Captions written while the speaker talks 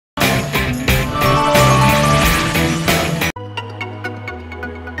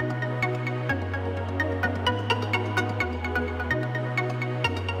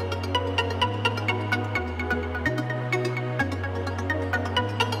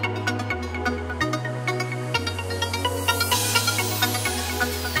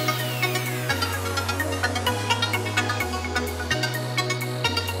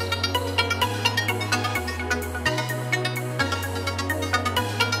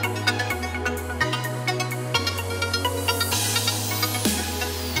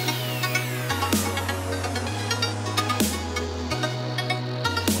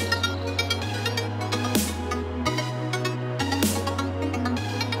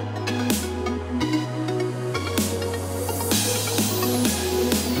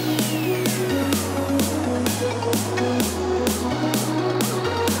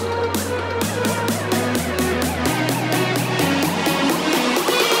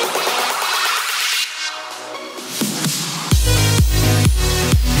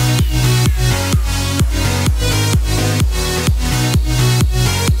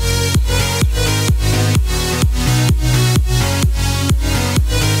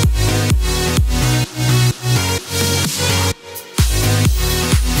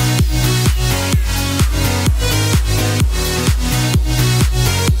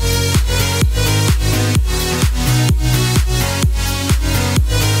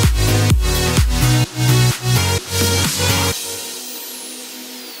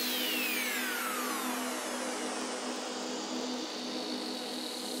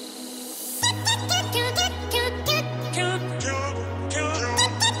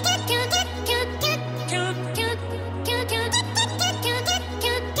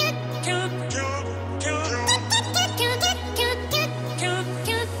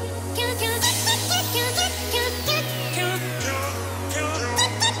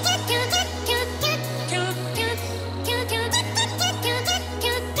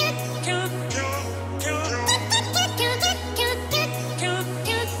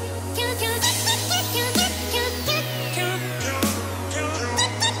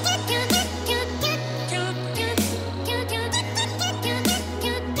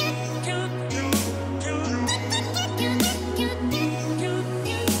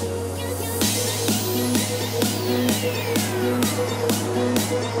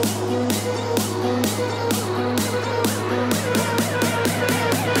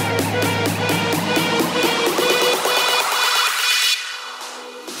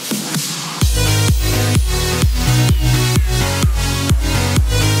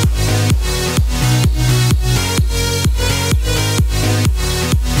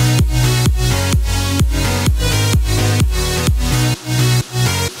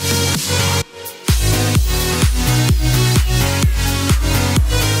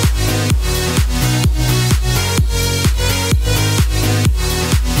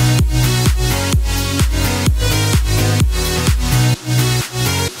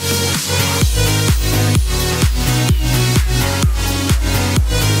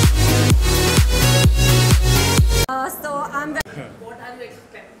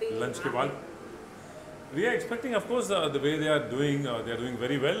उसके बाद we are expecting of course the way they are doing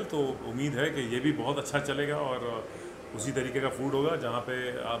very well, तो उम्मीद है कि ये भी बहुत अच्छा चलेगा और उसी तरीके का फूड होगा जहाँ पे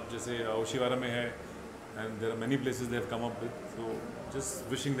आप जैसे ओशिवारा में है and there are many places they have come up with, so just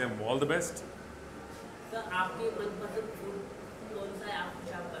wishing them all the best. Sir आपके मनपसंद फूड कौन सा है, आप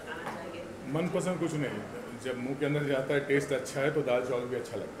कुछ आप बताना चाहेंगे? मनपसंद कुछ नहीं, जब मुंह के अंदर जाता है टेस्ट अच्छा है तो दाल चावल भी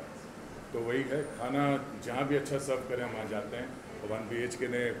अच्छा लगता है, तो वही है खाना जहाँ भी अच्छा सर्व करें हम वहाँ जाते हैं। और 1 BHK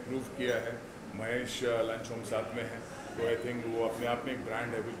ने प्रूव किया है, महेश लंच होम साथ में है, तो आई थिंक वो अपने आप में एक ब्रांड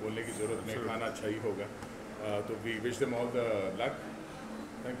है, कुछ बोलने की ज़रूरत नहीं, खाना अच्छा ही होगा। तो we wish them all the luck,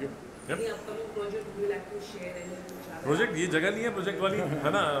 thank you. Project ये जगह नहीं है प्रोजेक्ट वाली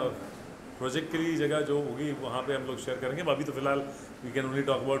है ना, प्रोजेक्ट के लिए जगह जो होगी वहाँ पे हम लोग शेयर करेंगे। अभी तो फिलहाल we can only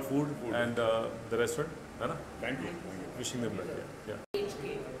talk about food and the restaurant, है ना। Thank you. Wishing them best.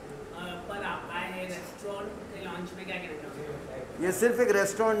 पर आप आए हैं रेस्टोरेंट के लॉन्च में, क्या कहना चाहोगे? ये सिर्फ एक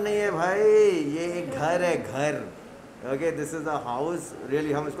रेस्टोरेंट नहीं है भाई, ये एक घर है, घर। Okay, this is a house,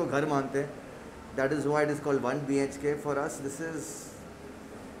 really हम इसको घर मानते हैं। That is why it is called 1 BHK for us. This is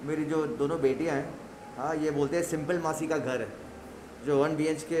मेरी जो दोनों बेटियां हैं, हाँ, ये बोलते हैं सिंपल मासी का घर है। जो 1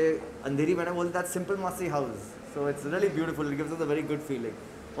 BHK अंधेरी में ना बोलते हैं सिंपल मासी house, so it's really beautiful, it gives us a very good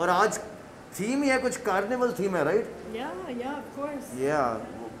feeling. और आज थीम ही है, कुछ कार्निवल थीम है, राइट? या ऑफ कोर्स। या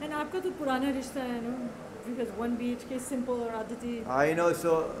एंड आपका तो पुराना रिश्ता है ना, बिकॉज 1 BHK सिंपल और Aditi. I know,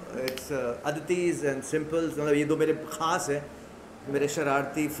 so it's Aditi's and symbols, मतलब ये दो मेरे खास है, मेरे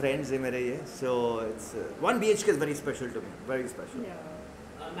शरारती फ्रेंड्स हैं मेरे ये। So it's 1 BHK is very special to me, very special.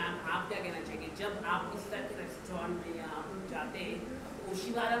 Ma'am आप क्या कहना चाहेंगे, जब आप इस तरह के रेस्टोरेंट में या आप जाते हैं तो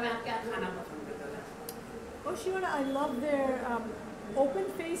ओशिवारा में आप क्या खाना पसंद करते हैं? Oshiwara, I love there open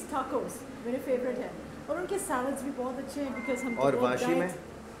face tacos, मेरे फेवरेट है, और उनके सैलड्स भी बहुत अच्छे हैं बिकॉज हम और वाशी में?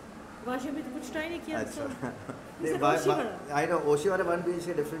 वाशी में तो कुछ ट्राई नहीं किया। अच्छा I know Oshiwara 1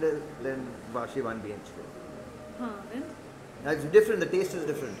 BHK different then Vashi 1 BHK। हाँ, it's different, the test is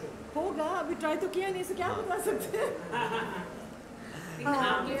different. होगा, अभी ट्राई तो किया नहीं, so क्या बता सकते हैं।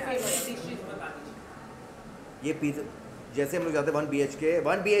 आपके फेवरेट डिशेस बता दीजिए। ये पिज़्ज़ा, जैसे हम लोग जाते हैं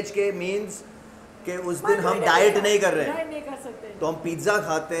 1 BHK मींस कि उस दिन हम डाइट नहीं कर रहे हैं, नहीं कर सकते, तो हम पिज़्ज़ा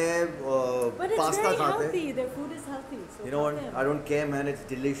खाते हैं, पास्ता खाते हैं। their food is healthy, so You know what? I don't care, man. It's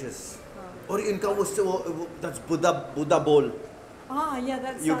delicious. और इनका वो that's Buddha bowl. हाँ, yeah,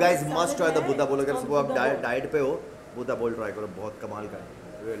 that's You guys must try the है, Buddha bowl. अगर और सुबह आप Buddha bowl। डाइट पे हो, Buddha bowl try करो, बहुत कमाल का है,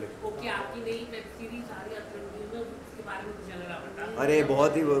 really. ओके, आपकी नई वेब सीरीज आ रही है अतरंगी में, उसके बारे में कुछ अगर आप बता। अरे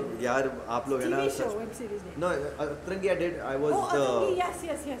बहुत ही यार, आप लोग है ना, TV show, web series नहीं। no, अतरंगी I did, I was Oh, Atrangi,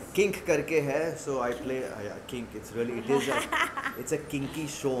 yes. Kink करके है, so I play Kink. It's really, it's a kinky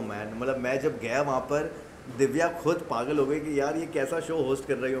show, man. मतलब मैं जब गया वहाँ पर, दिव्या खुद पागल हो गई कि यार ये कैसा शो होस्ट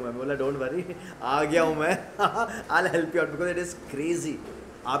कर रही हो। मैं बोला डोंट वरी, आ गया हूँ मैं, I'll help you out because it is crazy.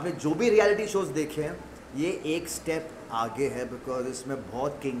 आपने जो भी रियलिटी शोज देखे हैं, ये एक स्टेप आगे है बिकॉज इसमें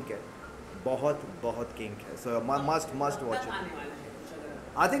बहुत किंक है, बहुत किंक है। सो must watch it.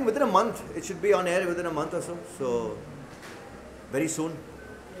 I think within a month it should be on air, within a month और so very soon.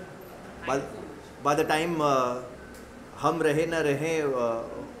 By the time हम रहे ना रहे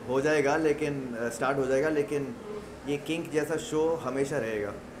हो जाएगा, लेकिन स्टार्ट हो जाएगा, लेकिन ये किंक जैसा शो हमेशा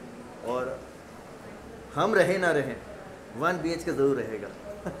रहेगा, और हम रहे ना रहे 1 BHK ज़रूर रहेगा।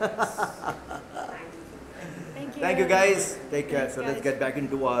 Thank you guys. Take care. So let's get back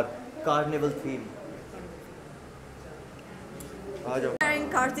into our carnival theme. Wearing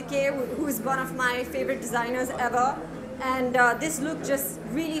Karthikeya, who is one of my favorite designers ever, and this look just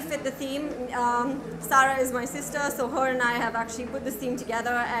really fit the theme. Sara is my sister, so her and I have actually put this theme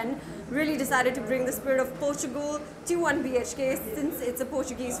together and really decided to bring the spirit of Portugal to 1 BHK since it's a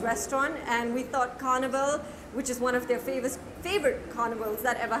Portuguese restaurant, and we thought Carnival, which is one of their favorite carnivals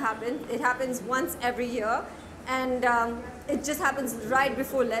that ever happen. It happens once every year, and it just happens right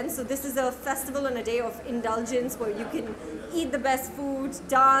before Lent. So this is a festival and a day of indulgence where you can eat the best food,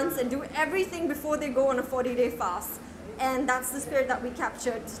 dance, and do everything before they go on a 40-day fast. And that's the spirit that we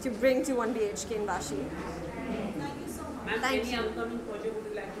captured to bring to 1 BHK in Vashi. Thank you so much. Thank Any you. upcoming project would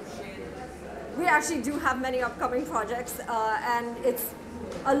you like to share? We actually do have many upcoming projects, and it's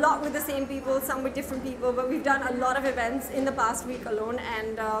a lot with the same people, some with different people, but we've done a lot of events in the past week alone,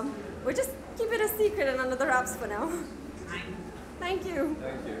 and we're just keep it a secret and under the wraps for now. Thank you.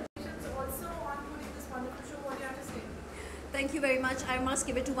 Also on putting this wonderful show, what do you have to say? Thank you very much. I must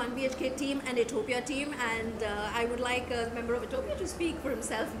give it to 1 BHK team and Ethiopia team, and I would like a member of Ethiopia to speak for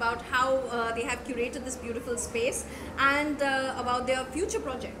himself about how they have curated this beautiful space and about their future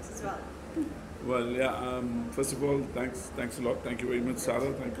projects as well. Well, yeah. First of all, thanks a lot. Thank you very much,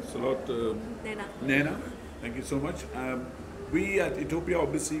 Sara. Thanks a lot, Naina. Naina. Thank you so much. we at Ethiopia,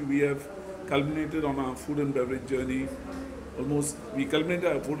 obviously, we have culminated on our food and beverage journey. We culminated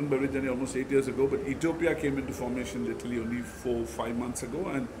our food and beverage journey almost 8 years ago, but Ethiopia came into formation literally only 4-5 months ago,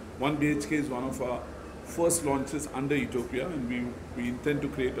 and 1BHK is one of our first launches under Ethiopia, and we intend to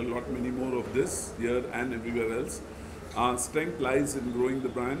create many more of this here and everywhere else. Our strength lies in growing the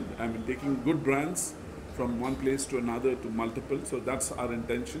brand. I mean, taking good brands from one place to another to multiple. So that's our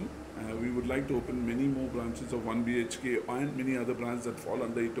intention. We would like to open many more branches of 1BHK and many other brands that fall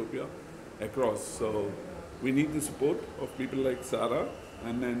under Ethiopia across. So we need the support of people like Sara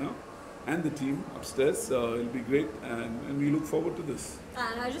and Naina and the team upstairs. It'll be great, and we look forward to this.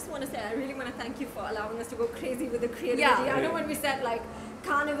 And I just want to say, I really want to thank you for allowing us to go crazy with the creativity. Yeah. I know when we said like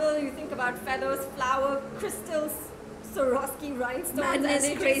carnival, you think about feathers, flower, crystals, Swarovski rhinestones, Madness,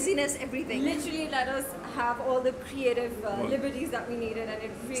 and craziness, everything. Literally let us have all the creative liberties that we needed, and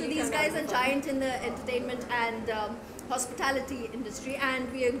it really. So these guys are giant in the entertainment and hospitality industry,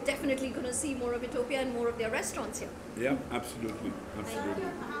 and we are definitely going to see more of Ethiopia and more of their restaurants here. Yeah, absolutely, absolutely.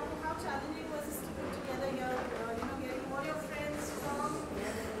 How challenging was this to put together here? Getting all your friends from,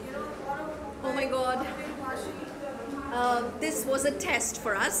 all of Oh my God. Vashi. This was a test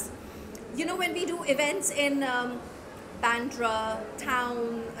for us. When we do events in Bandra,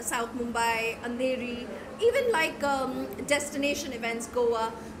 town, South Mumbai, Andheri, even like destination events,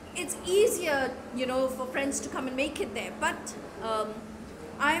 Goa, it's easier, for friends to come and make it there. But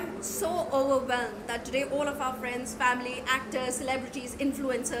I'm so overwhelmed that today all of our friends, family, actors, celebrities,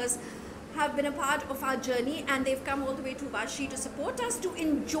 influencers have been a part of our journey, and they've come all the way to Vashi to support us, to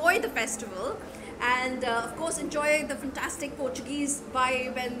enjoy the festival, and of course enjoy the fantastic Portuguese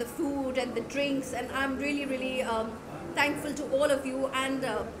vibe and the food and the drinks. And I'm really, really thankful to all of you, and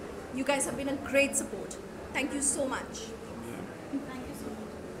you guys have been a great support. Thank you so much.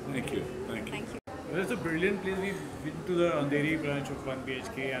 Thank you. Thank you. Thank you. Well, it's a brilliant place. We've been to the Andheri branch of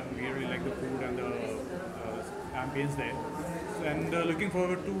 1BHK, and we really like the food and the ambience there. And looking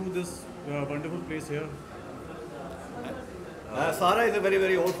forward to this wonderful place here. Sara is a very,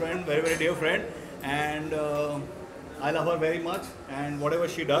 very old friend, very, very dear friend, and I love her very much. And whatever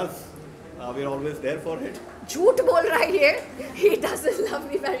she does, we're always there for it. Jhoot bol raha hai. He doesn't love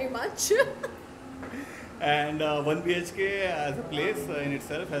me very much. And 1BHK as a place in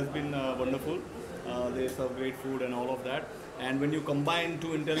itself has been wonderful. They serve great food and all of that. And when you combine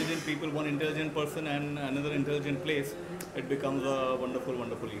two intelligent people, one intelligent person and another intelligent place, it becomes a wonderful,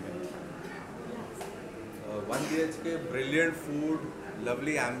 wonderful event. 1BHK, brilliant food,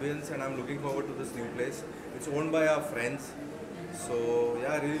 lovely ambience, and I'm looking forward to this new place. It's owned by our friends. So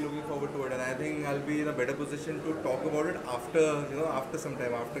yeah, really looking forward to it, and I think I'll be in a better position to talk about it after some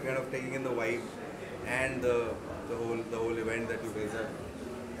time, after kind of taking in the vibe and the whole event that you guys have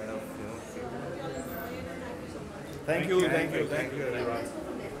kind of Thank you. Thank you everyone.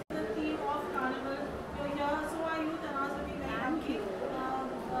 The theme of Carnival, you're here, so are you, Tanas, will be very happy.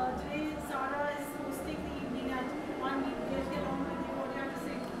 Today, Sara is hosting the evening at 1BHK. Along with you, what do you have to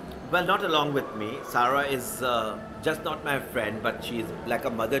say? Well, not along with me. Sara is just not my friend, but she's like a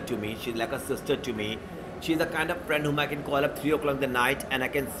mother to me. She's like a sister to me. She's the kind of friend whom I can call up 3 o'clock in the night, and I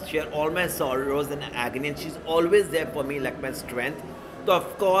can share all my sorrows and agony, and she's always there for me like my strength. So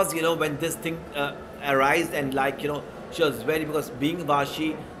of course, when this thing arose, and she was because being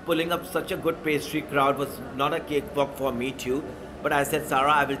Vashi, pulling up such a good pastry crowd was not a cakewalk for me too. But I said,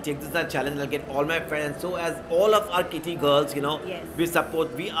 Sara, I will take this as a challenge. I'll get all my friends. So as all of our kitty girls, Yes. we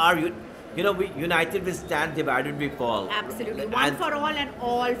support. We are, we united we stand, divided we fall. Absolutely, one for all and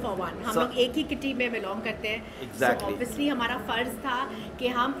all for one. हम लोग एक ही kitty में belong करते हैं. Exactly. So obviously हमारा फर्ज था कि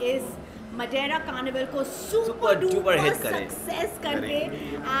हम इस Madeira Carnival को Super super duper duper hit करें. success करके,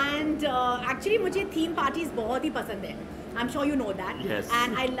 and actually मुझे theme parties बहुत ही पसंद है. I'm sure you know that. Yes.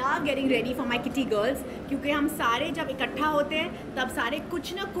 And I love getting ready for my kitty girls, क्योंकि हम सारे जब इकट्ठा होते हैं तब सारे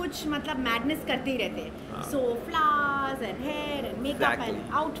कुछ ना कुछ मतलब madness करते ही रहते हैं. So flowers and hair and makeup Exactly. and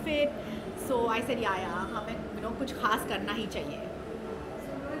outfit. So I said yeah हमें कुछ खास करना ही चाहिए.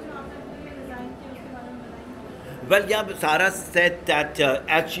 Well, yeah, Sara said that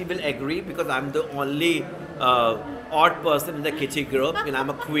as she will agree, because I'm the only odd person in the kitty group. I'm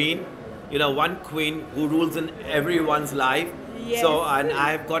a queen, one queen who rules in everyone's life. Yes. So, and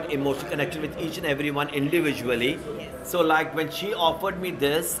I've got emotional connection with each and everyone individually. Yes. So, like when she offered me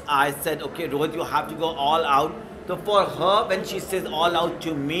this, I said, okay, Rohit, you have to go all out. So for her, when she says all out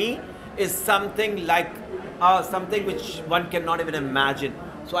to me, is something like something which one cannot even imagine.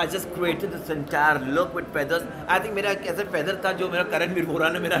 So I just created this entire look with feathers. I think मेरा एक ऐसा feather था जो मेरा करणवीर बोरा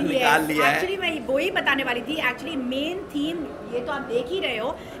ने मेरा निकाल लिया है. Actually मैं वो ही बताने वाली थी. Actually main theme ये तो आप देख ही रहे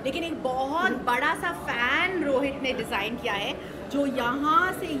हो, लेकिन एक बहुत बड़ा सा फैन रोहित ने डिज़ाइन किया है जो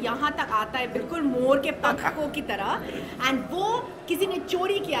यहाँ से यहाँ तक आता है बिल्कुल मोर के पंखों की तरह. एंड वो किसी ने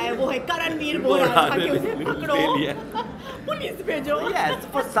चोरी किया है, वो है करणवीर बोरा. उसे पकड़ो, पुलिस भेजो. Yes,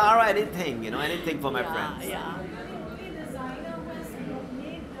 for Sara, anything, you know, anything for my friends. Yeah.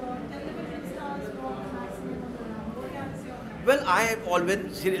 Well, I have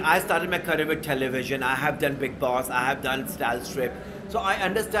always, I started my career with television. I have done Big Boss, I have done Style Strip. So I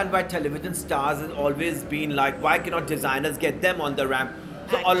understand why television stars has always been like, why cannot designers get them on the ramp?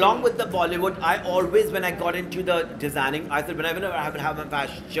 So along with the Bollywood, I always, when I got into the designing, I said, whenever I have a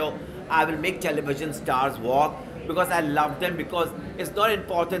fashion show, I will make television stars walk, because I love them, because it's not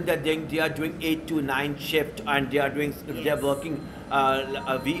important that they are doing 8 to 9 shift and they are working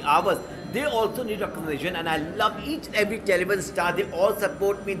wee hours. They also need recognition, and I love each and every television star. They all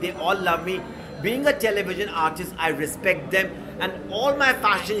support me, they all love me. Being a television artist, I respect them, and all my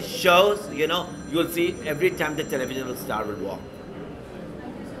fashion shows, you know, you'll see every time the television star will walk.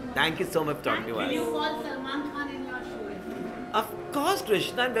 Thank you so much for talking to us. Will you call Salman Khan in your show? Of course,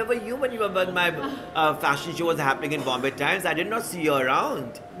 Krishna. Where were you when my fashion show was happening in Bombay Times? I did not see you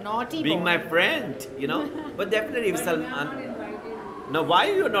around. Naughty being boy. my friend, you know. But definitely, if Salman. Now, why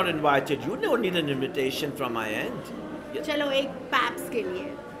you are not invited? You don't need an invitation from my end. Yeah. चलो एक paps के लिए.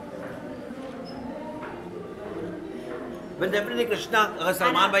 Well, definitely, Krishna. अगर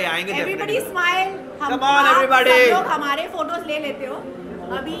सलमान भाई आएंगे, Everybody smile. Come on, everybody. सब लोग हमारे फोटोज ले लेते हो.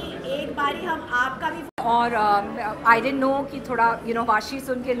 अभी एक बारी हम आपका भी. और आई डिडंट नो कि थोड़ा वाशी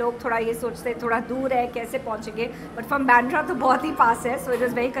सुन के लोग थोड़ा ये सोचते थोड़ा दूर है कैसे पहुंचेंगे, बट फ्रॉम बैंड्रा तो बहुत ही पास है, so it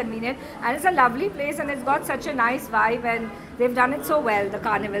is very convenient and it's a lovely place and it's got such a nice vibe and they have done it so well, the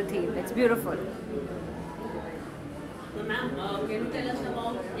carnival theme, it's beautiful. So ma'am, can you tell us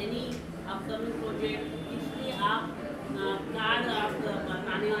about any upcoming project? इसलिए आप card आप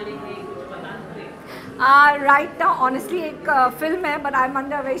बनाने वाले हैं, कुछ बता सकते हैं? राइट नाउ ऑनेस्टली एक फिल्म है, but I am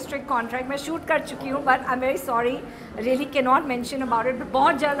under very strict contract. मैं शूट कर चुकी हूँ, but I am very sorry, really can not mention about it. But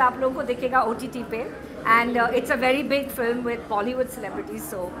बहुत जल्द आप लोगों को दिखेगा OTT पे, and it's a very big film with Bollywood celebrities,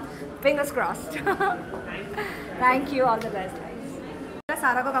 so fingers crossed. Thank you, all the best.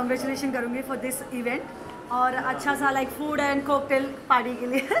 सारा को कॉन्ग्रेचुलेशन करूँगी फॉर दिस इवेंट, और अच्छा सा like food and cocktail party के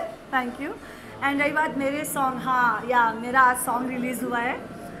लिए. Thank you. एंड रही बात मेरे सॉन्ग, हाँ या मेरा आज सॉन्ग रिलीज़ हुआ है,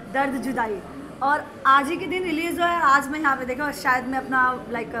 दर्द जुदाई, और आज ही के दिन रिलीज़ हुआ है. आज मैं यहाँ पे देखा, शायद मैं अपना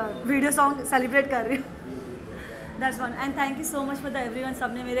लाइक वीडियो सॉन्ग सेलिब्रेट कर रही हूँ. That's one. And thank you so much for the everyone.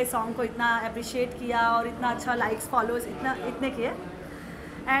 सब ने मेरे सॉन्ग को इतना अप्रिशिएट किया और इतना अच्छा लाइक्स फॉलोअर्स इतने किए.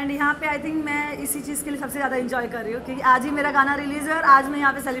 एंड यहाँ पे आई थिंक मैं इसी चीज़ के लिए सबसे ज़्यादा इंजॉय कर रही हूँ, क्योंकि आज ही मेरा गाना रिलीज़ है और आज मैं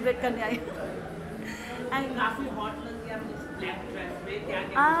यहाँ पे सेलिब्रेट करने आई हूँ. एंड काफ़ी हॉट लग गया ब्लैक ड्रेस में,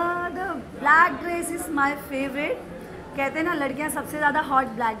 क्या the black dress is my favourite. कहते हैं ना, लड़कियाँ सबसे ज़्यादा हॉट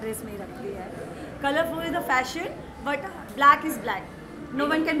ब्लैक ड्रेस में ही रखती है. Colorful is the fashion, but black is black. No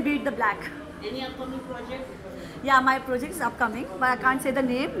one can beat the black. Any upcoming project? Yeah, my project is upcoming, but I can't say the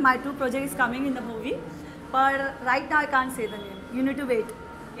name. My 2 projects is coming in the movie, but right now I can't say the name. You need to wait.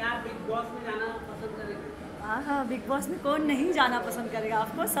 क्या big boss में जाना पसंद करेंगे? हाँ, big boss में कौन नहीं जाना पसंद करेगा?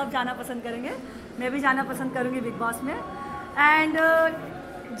 ऑफ कोर्स सब जाना पसंद करेंगे. मैं भी जाना पसंद करूँगी बिग बॉस में, एंड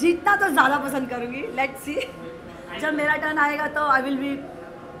जीतना तो ज़्यादा पसंद करूँगी. लेट्स सी, जब मेरा टर्न आएगा तो I will be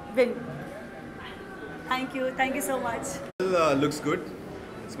win. Thank you so much. Well, looks good.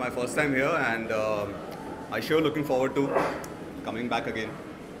 It's my first time here, and I sure looking forward to coming back again.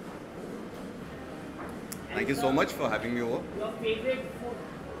 Thank you so much for having me over. Your favorite food?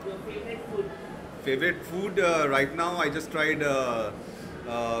 Your favorite food? Favorite food right now, I just tried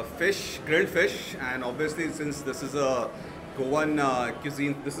fish, grilled fish, and obviously since this is a Goan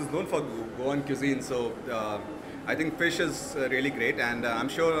cuisine, this is known for Goan cuisine, so I think fish is really great, and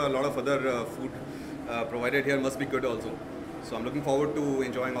I'm sure a lot of other food provided here must be good also. So I'm looking forward to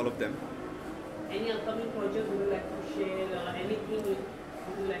enjoying all of them. Any upcoming project would you like to share? Anything would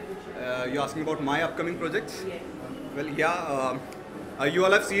you like to share? You're asking about my upcoming projects? Yes. Well, yeah. You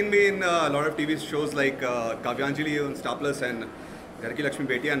all have seen me in a lot of TV shows like Kavyanjali on Star Plus and Ghar Ki Lakshmi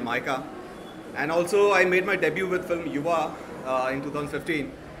Beti and Maika. And also I made my debut with film Yuva in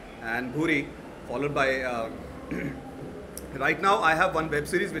 2015 and Bhuri, followed by right now I have one web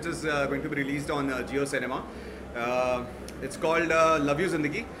series which is going to be released on Jio Cinema. It's called Love You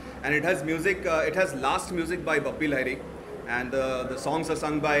Zindagi, and it has music. It has last music by Bappi Lahiri, and the songs are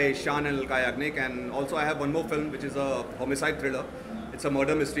sung by Shan and Ilkay Yagnik. And also I have one more film which is a homicide thriller. It's a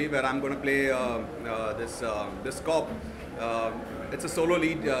murder mystery where I'm going to play this cop It's a solo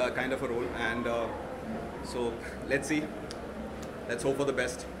lead kind of a role, and so let's see. Let's hope for the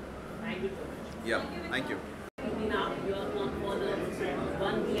best. Thank you so much. Yeah, thank you. Now you are on for the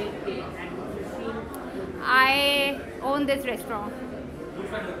 1 BHK and 15. I own this restaurant.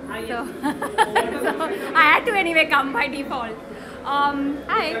 Hi. So, so I had to anyway come by default.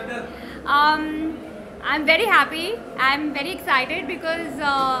 Hi. I'm very happy. I'm very excited because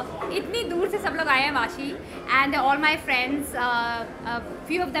इतनी दूर से सब लोग आए हैं Vashi, and all my friends,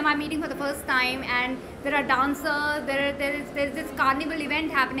 few of them are meeting for the first time, and there are dancers, there's this carnival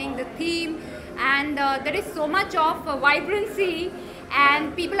event happening, the theme, and there is so much of vibrancy,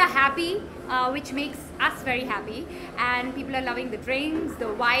 and people are happy, which makes us very happy, and people are loving the drinks, the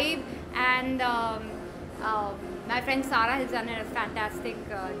vibe, and my friend Sara has done a fantastic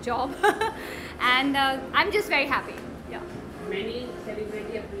job, and I'm just very happy. Yeah. Many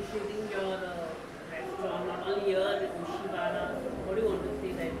celebrity appreciating your restaurant, not only here, Ushibara. What do you want to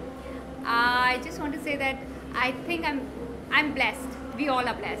say there? I just want to say that I think I'm blessed. We all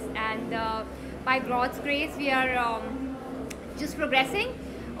are blessed, and by God's grace, we are just progressing,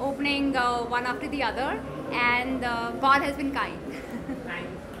 opening one after the other, and God has been kind.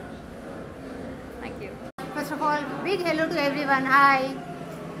 Thank you. First of all, big hello to everyone. Hi.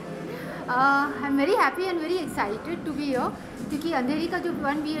 I'm very happy and very excited to be here क्योंकि अंधेरी का जो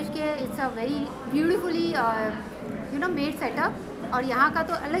 1 BHK है, it's a very beautifully made setup, और यहाँ का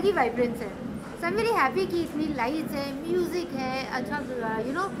तो अलग ही vibrance है. So I'm very happy कि इतनी लाइट्स है, म्यूजिक है, अच्छा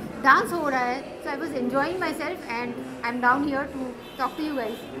डांस हो रहा है. So I was enjoying myself and I'm down here to talk to you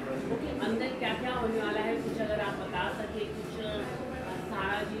guys. अंदर क्या क्या होने वाला है, कुछ अगर आप बता सके, कुछ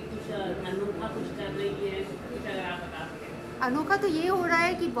सारा जी कुछ अनोखा कुछ कर रही है, कुछ अगर आप बता सकें. अनोखा तो ये हो रहा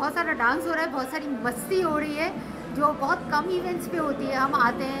है कि बहुत सारा डांस हो रहा है, बहुत सारी मस्ती हो रही है जो बहुत कम इवेंट्स पे होती है. हम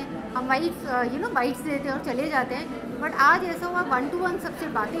आते हैं, हम बाइट्स देते हैं और चले जाते हैं, बट आज ऐसा हुआ 1-to-1 सबसे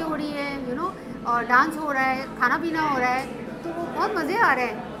बातें हो रही है, और डांस हो रहा है, खाना पीना हो रहा है, तो वो बहुत मज़े आ रहे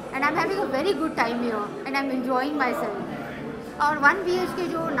हैं. And I am having a very good time here and I am enjoying my self. और 1 BHK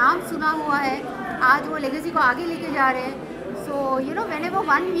जो नाम सुना हुआ है, आज वो लेगेसी को आगे लेके जा रहे हैं. सो whenever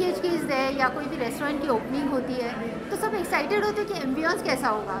 1 BHK इज़ देयर या कोई भी रेस्टोरेंट की ओपनिंग होती है, तो सब एक्साइटेड होते हैं कि एम्बियंस कैसा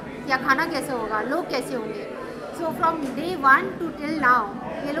होगा या खाना कैसे होगा, लोग कैसे होंगे. So from day 1 to till now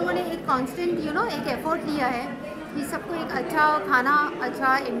ये लोगों ने एक कांस्टेंट एक एफर्ट लिया है कि सबको एक अच्छा खाना,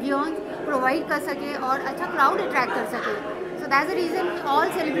 अच्छा एम्बियंस प्रोवाइड कर सके और अच्छा क्राउड अट्रैक्ट कर सके. So that's the reason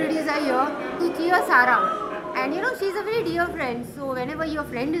all celebrities are here to cheer Sara, and she is a very dear friend. So whenever your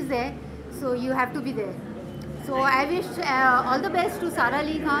friend is there, so you have to be there. So I wish all the best to Sara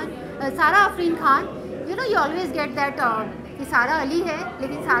Arfeen Khan. You always get that कि Sara Ali है,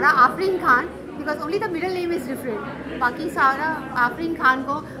 लेकिन Sara Arfeen Khan, because only the middle name is different. बाकी Sara Arfeen Khan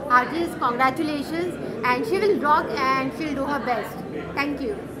को heartiest congratulations, and she will rock and she'll do her best. Thank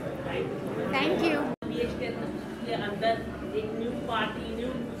you. Thank you. BHK के अंदर एक new party, new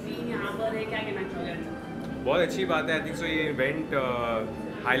scene यहाँ पर है, क्या कहना चाहिए? बहुत अच्छी बात है. आई थिंक सो ये इवेंट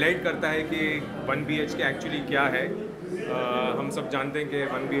हाईलाइट करता है कि 1 BHK एक्चुअली क्या है. हम सब जानते हैं कि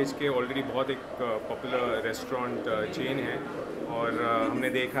 1 BHK ऑलरेडी बहुत एक पॉपुलर रेस्टोरेंट चेन है, और हमने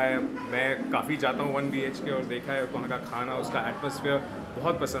देखा है, मैं काफ़ी जाता हूँ 1 BHK और देखा है वहाँ का खाना, उसका एटमॉस्फेयर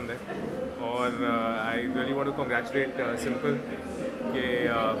बहुत पसंद है. और I really want to congratulate simple कि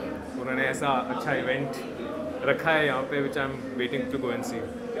उन्होंने ऐसा अच्छा इवेंट रखा है यहाँ पे, विच I am waiting to go and C.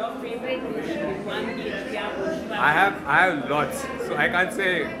 Your favorite dish in 1 BHK आप Ushibara? I have lots, so I can't say,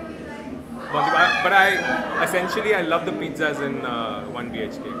 but essentially I love the pizzas in 1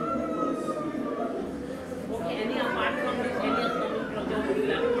 BHK. Okay, any apart from this, any upcoming project would you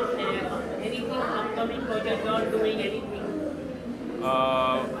like to share? Anything upcoming project you are doing, anything?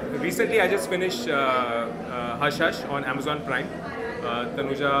 Recently I just finished Hush Hush on Amazon Prime.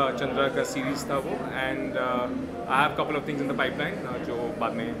 Tanuja Chandra का series था वो, and I have couple of things in the pipeline जो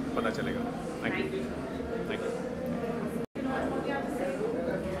बाद में पता चलेगा. Thank you.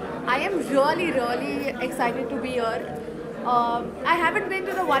 I am really excited to be here. I haven't been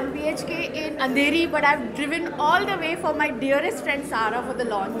to the 1 BHK in Andheri, but I've driven all the way for my dearest friend Sara for the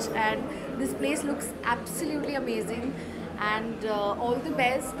launch, and this place looks absolutely amazing. And all the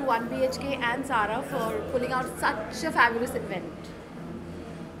best to 1 BHK and Sara for pulling out such a fabulous event.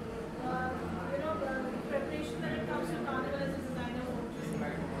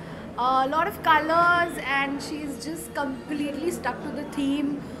 A lot of colors, and she's just completely stuck to the theme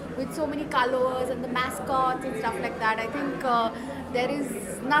with so many colors and the mascots and stuff like that. I think there is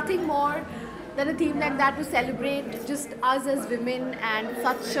nothing more than a theme like that to celebrate just us as women, and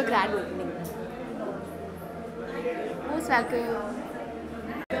such a grand opening. Most welcome.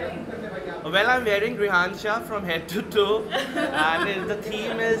 A Well, I'm wearing Grihansha from head to toe, and the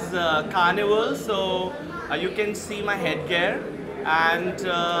theme is Carnival, so you can see my headgear and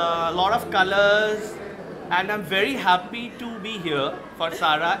a lot of colors, and I'm very happy to be here for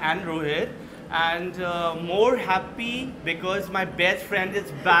Sara and Rohit, and more happy because my best friend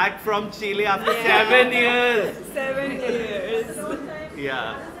is back from Chile after 7 years. 7 years.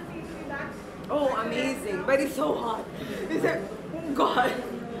 Yeah. Oh, amazing, but it's so hot. It's like, oh God.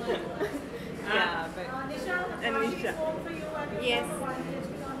 Yeah, but Anisha. Yes.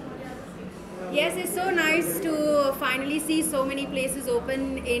 Yes, it's so nice to finally see so many places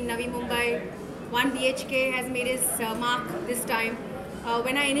open in Navi Mumbai. 1 BHK has made its mark this time.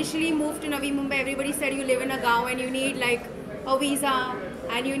 When I initially moved to Navi Mumbai, everybody said you live in a gaon and you need like a visa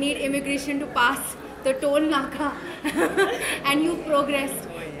and you need immigration to pass the toll naka and you progressed.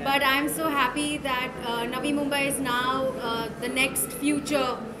 But I'm so happy that Navi Mumbai is now the next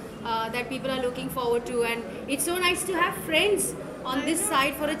future that people are looking forward to, and it's so nice to have friends on this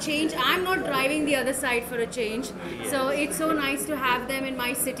side for a change. I'm not driving the other side for a change, so it's so nice to have them in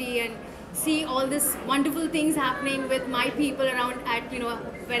my city and see all this wonderful things happening with my people around at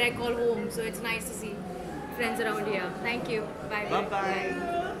where I call home. So it's nice to see friends around here. Thank you. Bye bye.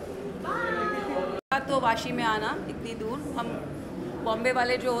 तो वाशी में आना इतनी दूर, हम बॉम्बे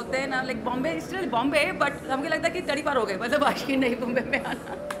वाले जो होते हैं ना, like Bombay still Bombay, but हमको लगता है कि तड़ी पार हो गए, मतलब वाशी नहीं बॉम्बे में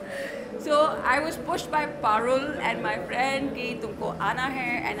आना. So I was pushed by Parul and my friend कि तुमको आना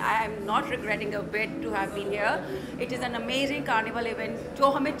है, and I am not regretting a bit to have been here. It is an amazing carnival event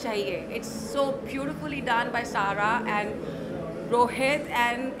जो hमें चाहिए. It's so beautifully done by Sara and Rohit,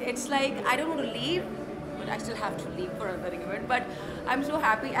 and it's like I don't want to leave, but I still have to leave for another event. But I'm so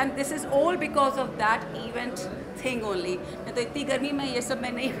happy, and this is all because of that event thing only. नहीं तो इतनी गर्मी में ये सब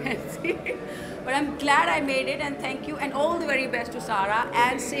मैं नहीं पहनती. But I'm glad I made it, and thank you, and all the very best to Sara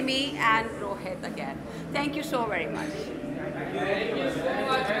and Simi and Rohit again. Thank you so very much. Thank you so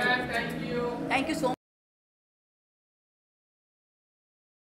much, man. Thank you. Thank you so much.